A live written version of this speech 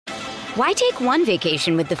Why take one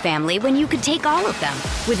vacation with the family when you could take all of them?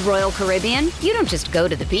 With Royal Caribbean, you don't just go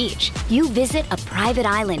to the beach. You visit a private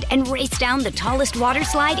island and race down the tallest water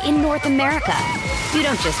slide in North America. You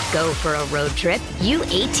don't just go for a road trip. You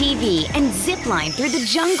ATV and zip line through the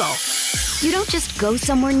jungle. You don't just go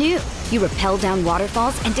somewhere new. You rappel down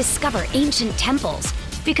waterfalls and discover ancient temples.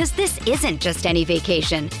 Because this isn't just any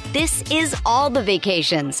vacation. This is all the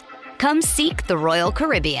vacations. Come seek the Royal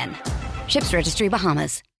Caribbean. Ships Registry,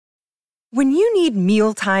 Bahamas. When you need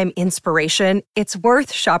mealtime inspiration, it's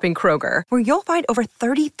worth shopping Kroger, where you'll find over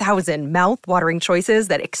 30,000 mouth-watering choices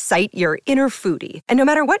that excite your inner foodie. And no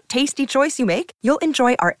matter what tasty choice you make, you'll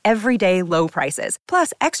enjoy our everyday low prices,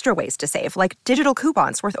 plus extra ways to save, like digital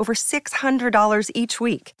coupons worth over $600 each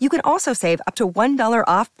week. You can also save up to $1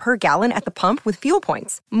 off per gallon at the pump with fuel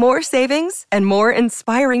points. More savings and more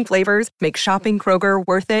inspiring flavors make shopping Kroger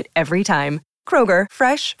worth it every time. Kroger,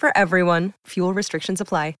 fresh for everyone. Fuel restrictions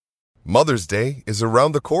apply. Mother's Day is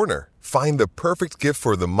around the corner. Find the perfect gift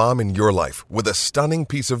for the mom in your life with a stunning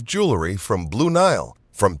piece of jewelry from Blue Nile.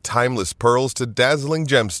 From timeless pearls to dazzling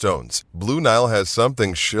gemstones, Blue Nile has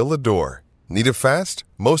something she'll adore. Need it fast?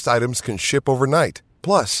 Most items can ship overnight.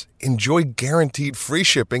 Plus, enjoy guaranteed free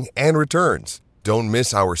shipping and returns. Don't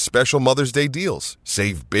miss our special Mother's Day deals.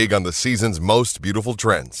 Save big on the season's most beautiful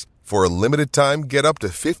trends. For a limited time, get up to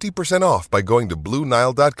 50% off by going to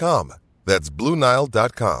BlueNile.com. That's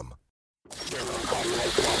BlueNile.com.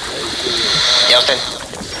 Houston,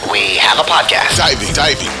 we have a podcast. Diving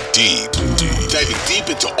deep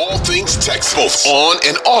into all things Texas, both on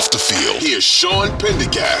and off the field. Here's Sean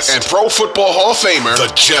Pendergast and Pro Football Hall of Famer, the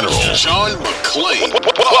General, John McClain.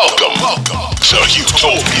 Welcome to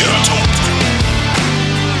Utopia.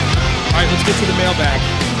 All right, let's get to the mailbag.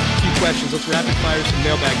 A few questions. Let's rapid fire some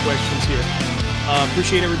mailbag questions here.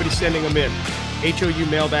 Appreciate everybody sending them in.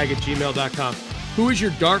 houmailbag@gmail.com. Who is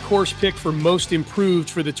your dark horse pick for most improved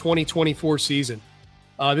for the 2024 season?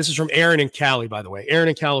 This is from Aaron in Cali, by the way. Aaron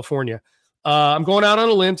in California. I'm going out on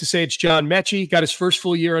a limb to say it's John Mechie. Got his first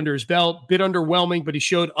full year under his belt. Bit underwhelming, but he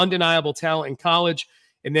showed undeniable talent in college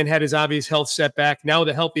and then had his obvious health setback. Now with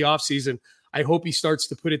a healthy offseason, I hope he starts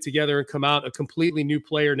to put it together and come out a completely new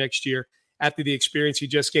player next year after the experience he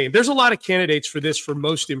just gained. There's a lot of candidates for this for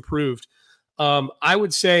most improved. I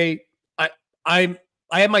would say I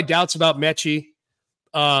have my doubts about Mechie.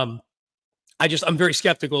 I'm very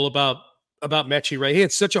skeptical about Mechie, right? He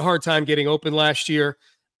had such a hard time getting open last year.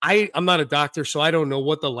 I'm not a doctor, so I don't know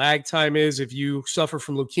what the lag time is. If you suffer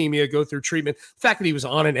from leukemia, go through treatment. The fact that he was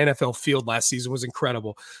on an NFL field last season was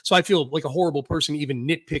incredible. So I feel like a horrible person even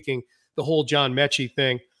nitpicking the whole John Mechie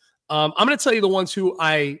thing. I'm going to tell you the ones who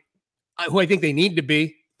I think they need to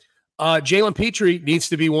be. Jalen Petrie needs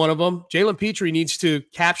to be one of them. Jalen Petrie needs to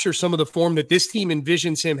capture some of the form that this team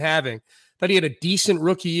envisions him having. I thought he had a decent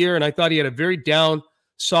rookie year, and I thought he had a very down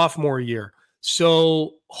sophomore year.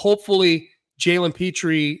 So hopefully Jalen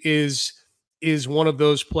Petrie is one of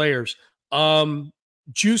those players.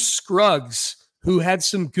 Juice Scruggs, who had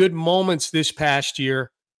some good moments this past year,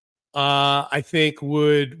 I think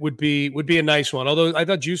would be a nice one. Although I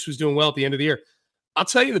thought Juice was doing well at the end of the year. I'll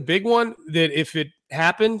tell you the big one that if it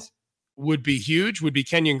happened would be huge would be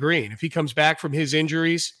Kenyon Green. If he comes back from his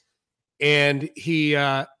injuries and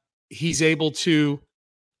he's able to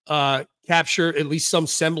capture at least some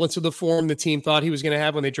semblance of the form the team thought he was going to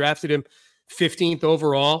have when they drafted him 15th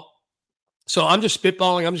overall. So I'm just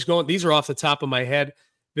spitballing. I'm just going, these are off the top of my head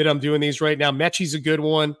that I'm doing these right now. Mechie's a good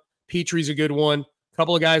one. Petrie's a good one. A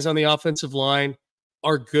couple of guys on the offensive line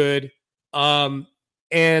are good. And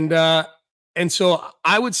so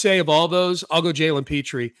I would say of all those, I'll go Jalen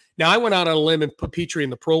Petrie. Now, I went out on a limb and put Petrie in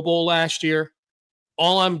the Pro Bowl last year.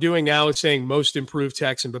 All I'm doing now is saying most improved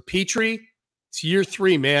Texan. But Petrie, it's year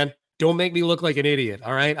 3, man. Don't make me look like an idiot,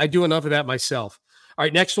 all right? I do enough of that myself. All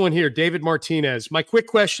right, next one here, David Martinez. My quick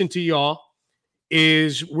question to y'all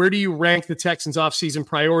is, where do you rank the Texans' offseason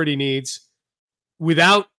priority needs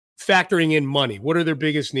without factoring in money? What are their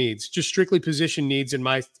biggest needs? Just strictly position needs in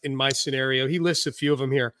my scenario. He lists a few of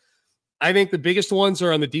them here. I think the biggest ones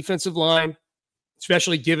are on the defensive line,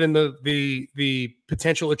 especially given the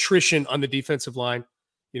potential attrition on the defensive line.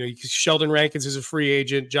 You know, Sheldon Rankins is a free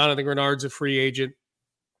agent. Jonathan Grenard's a free agent.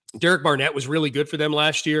 Derek Barnett was really good for them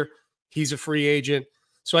last year. He's a free agent.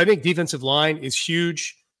 So I think defensive line is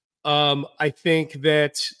huge. I think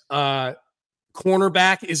that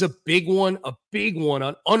cornerback is a big one,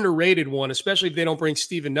 an underrated one, especially if they don't bring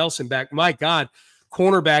Steven Nelson back. My God,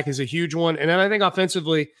 cornerback is a huge one. And then I think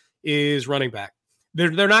offensively is running back.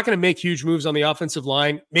 They're not going to make huge moves on the offensive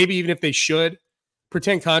line. Maybe even if they should,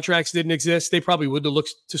 pretend contracts didn't exist, they probably would have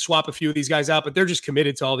looked to swap a few of these guys out, but they're just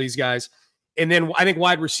committed to all these guys. And then I think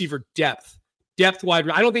wide receiver depth. I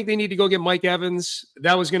don't think they need to go get Mike Evans.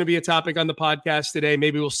 That was going to be a topic on the podcast today.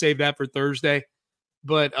 Maybe we'll save that for Thursday.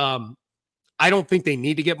 But I don't think they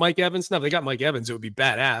need to get Mike Evans. Now, if they got Mike Evans, it would be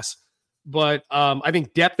badass. But I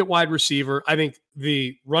think depth at wide receiver. I think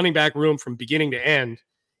the running back room from beginning to end.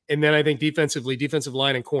 And then I think defensively, defensive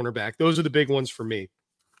line and cornerback. Those are the big ones for me.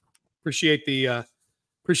 Appreciate the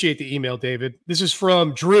email, David. This is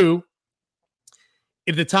from Drew.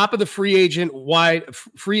 If the top of the free agent wide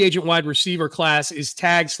receiver class is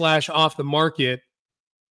tagged / off the market,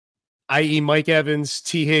 i.e. Mike Evans,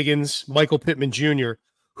 T. Higgins, Michael Pittman Jr.,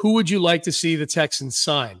 who would you like to see the Texans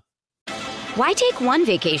sign? Why take one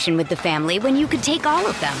vacation with the family when you could take all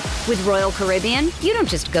of them? With Royal Caribbean, you don't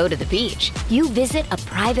just go to the beach. You visit a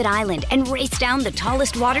private island and race down the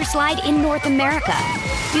tallest water slide in North America.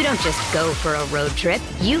 You don't just go for a road trip.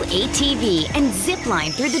 You ATV and zip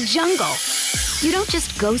line through the jungle. You don't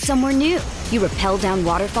just go somewhere new. You rappel down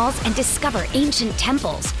waterfalls and discover ancient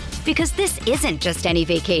temples. Because this isn't just any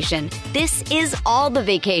vacation. This is all the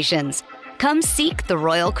vacations. Come seek the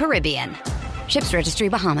Royal Caribbean. Ships Registry,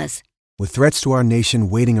 Bahamas. With threats to our nation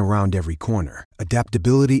waiting around every corner,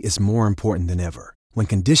 adaptability is more important than ever. When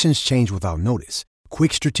conditions change without notice,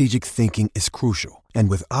 quick strategic thinking is crucial. And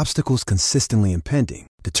with obstacles consistently impending,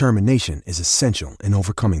 determination is essential in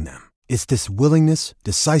overcoming them. It's this willingness,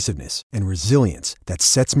 decisiveness, and resilience that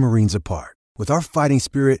sets Marines apart. With our fighting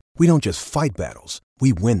spirit, we don't just fight battles,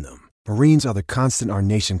 we win them. Marines are the constant our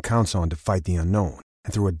nation counts on to fight the unknown.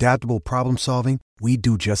 And through adaptable problem solving, we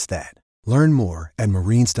do just that. Learn more at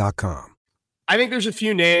marines.com. I think there's a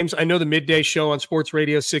few names. I know the midday show on Sports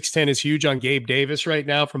Radio 610 is huge on Gabe Davis right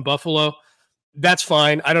now from Buffalo. That's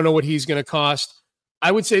fine. I don't know what he's going to cost.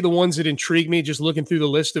 I would say the ones that intrigue me, just looking through the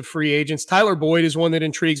list of free agents, Tyler Boyd is one that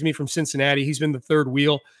intrigues me from Cincinnati. He's been the third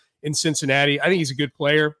wheel in Cincinnati. I think he's a good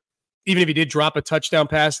player, even if he did drop a touchdown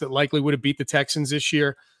pass that likely would have beat the Texans this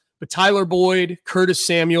year. But Tyler Boyd, Curtis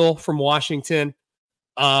Samuel from Washington,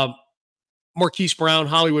 Marquise Brown,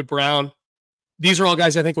 Hollywood Brown. These are all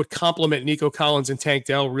guys I think would complement Nico Collins and Tank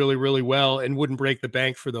Dell really, really well and wouldn't break the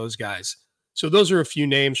bank for those guys. So those are a few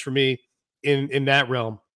names for me in that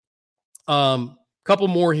realm. Couple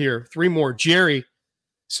more here, 3 more. Jerry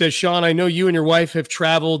says, Sean, I know you and your wife have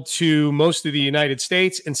traveled to most of the United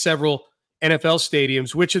States and several NFL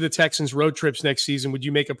stadiums. Which of the Texans' road trips next season would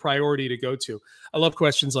you make a priority to go to? I love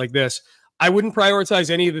questions like this. I wouldn't prioritize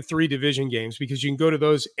any of the 3 division games because you can go to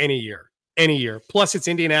those any year. Plus, it's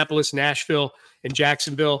Indianapolis, Nashville, and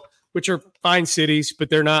Jacksonville, which are fine cities, but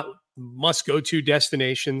they're not must-go-to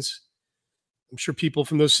destinations. I'm sure people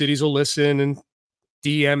from those cities will listen and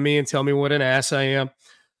DM me and tell me what an ass I am.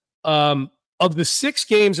 Of the 6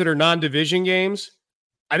 games that are non-division games,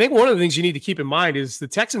 I think one of the things you need to keep in mind is the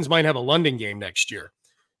Texans might have a London game next year.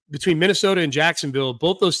 Between Minnesota and Jacksonville,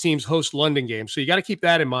 both those teams host London games, so you got to keep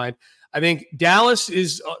that in mind. I think Dallas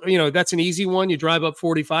is, that's an easy one. You drive up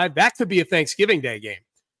 45. That could be a Thanksgiving Day game.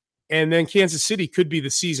 And then Kansas City could be the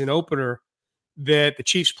season opener that the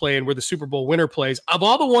Chiefs play in where the Super Bowl winner plays. Of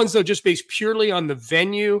all the ones, though, just based purely on the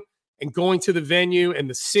venue and going to the venue and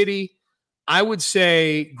the city, I would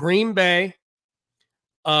say Green Bay.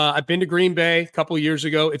 I've been to Green Bay a couple of years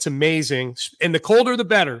ago. It's amazing. And the colder, the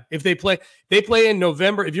better. If they play in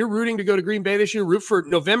November. If you're rooting to go to Green Bay this year, root for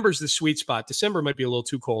November's the sweet spot. December might be a little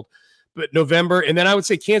too cold. But November, and then I would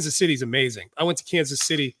say Kansas City's amazing. I went to Kansas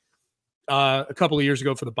City a couple of years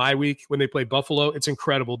ago for the bye week when they played Buffalo. It's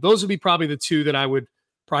incredible. Those would be probably the 2 that I would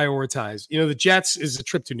prioritize. The Jets is a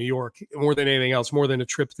trip to New York more than anything else, more than a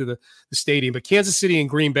trip to the stadium. But Kansas City and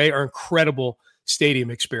Green Bay are incredible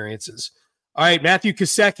stadium experiences. All right, Matthew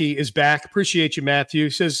Kasecki is back. Appreciate you, Matthew.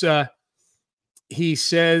 He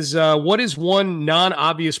says, what is one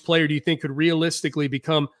non-obvious player do you think could realistically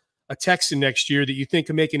become a Texan next year that you think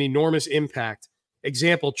can make an enormous impact?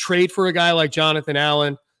 Example, trade for a guy like Jonathan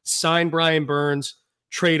Allen, sign Brian Burns,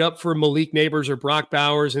 trade up for Malik Neighbors or Brock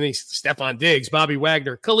Bowers, and then Stephon Diggs, Bobby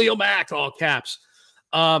Wagner, Khalil Mack, all caps.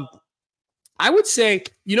 I would say,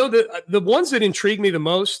 the ones that intrigue me the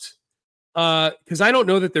most, because I don't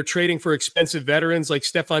know that they're trading for expensive veterans like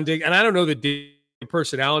Stephon Diggs, and I don't know the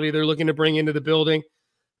personality they're looking to bring into the building.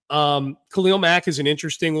 Khalil Mack is an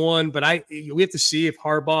interesting one, but we have to see if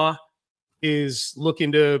Harbaugh is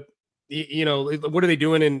looking to, what are they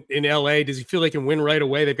doing in LA? Does he feel they can win right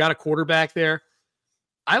away? They've got a quarterback there.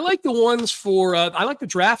 I like the ones I like the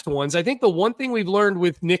draft ones. I think the one thing we've learned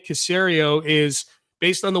with Nick Caserio is,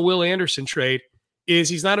 based on the Will Anderson trade, is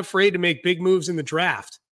he's not afraid to make big moves in the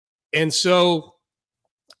draft. And so,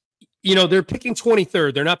 they're picking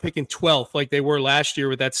 23rd. They're not picking 12th like they were last year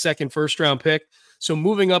with that second first-round pick. So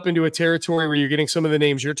moving up into a territory where you're getting some of the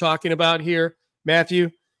names you're talking about here,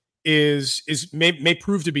 Matthew, may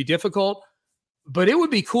prove to be difficult. But it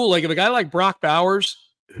would be cool, like if a guy like Brock Bowers,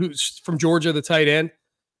 who's from Georgia, the tight end,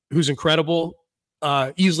 who's incredible,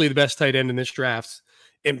 easily the best tight end in this draft.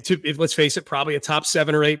 And let's face it, probably a top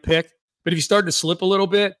 7 or 8 pick. But if he started to slip a little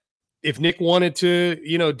bit, if Nick wanted to,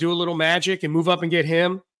 do a little magic and move up and get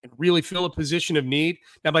him and really fill a position of need.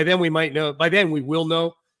 Now, by then we will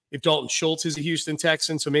know if Dalton Schultz is a Houston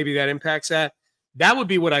Texan, so maybe that impacts that. That would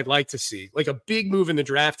be what I'd like to see, like a big move in the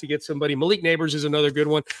draft to get somebody. Malik Neighbors is another good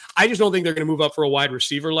one. I just don't think they're going to move up for a wide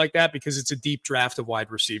receiver like that because it's a deep draft of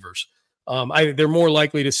wide receivers. They're more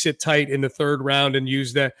likely to sit tight in the 3rd round and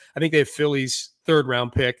use that. I think they have Philly's 3rd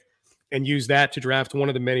round pick and use that to draft one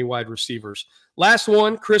of the many wide receivers. Last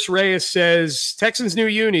one, Chris Reyes says, Texans new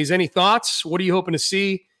unis. Any thoughts? What are you hoping to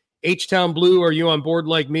see? H-Town Blue, are you on board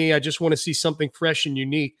like me? I just want to see something fresh and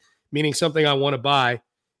unique, meaning something I want to buy.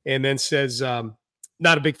 And then says,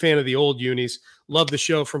 not a big fan of the old unis. Love the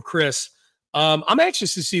show from Chris. I'm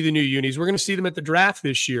anxious to see the new unis. We're going to see them at the draft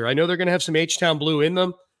this year. I know they're going to have some H-Town Blue in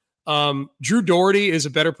them. Drew Doherty is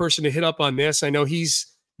a better person to hit up on this. I know he's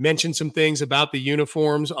mentioned some things about the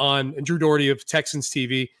uniforms on Drew Doherty of Texans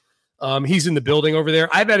TV. He's in the building over there.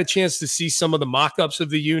 I've had a chance to see some of the mock-ups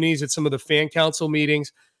of the unis at some of the fan council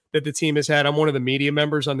meetings that the team has had. I'm one of the media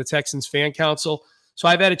members on the Texans fan council. So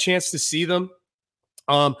I've had a chance to see them.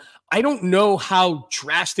 I don't know how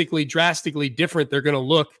drastically different they're going to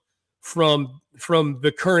look from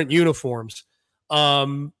the current uniforms.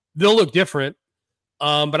 They'll look different,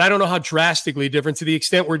 but I don't know how drastically different, to the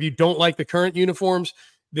extent where if you don't like the current uniforms,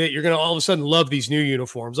 that you're going to all of a sudden love these new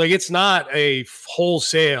uniforms. Like, it's not a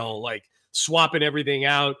wholesale, like, swapping everything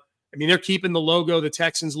out. I mean, they're keeping the logo, the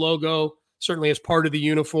Texans logo, certainly as part of the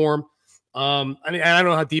uniform. I don't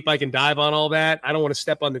know how deep I can dive on all that. I don't want to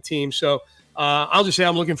step on the team. So I'll just say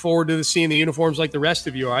I'm looking forward to seeing the uniforms like the rest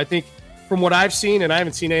of you are. I think from what I've seen, and I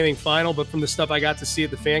haven't seen anything final, but from the stuff I got to see at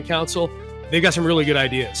the fan council, they've got some really good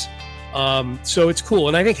ideas. So it's cool.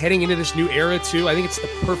 And I think heading into this new era too, I think it's the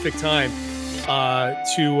perfect time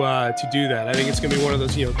to do that. I think it's going to be one of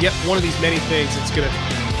those, yet one of these many things that's going to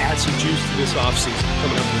add some juice to this offseason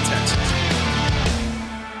coming up in the Texans.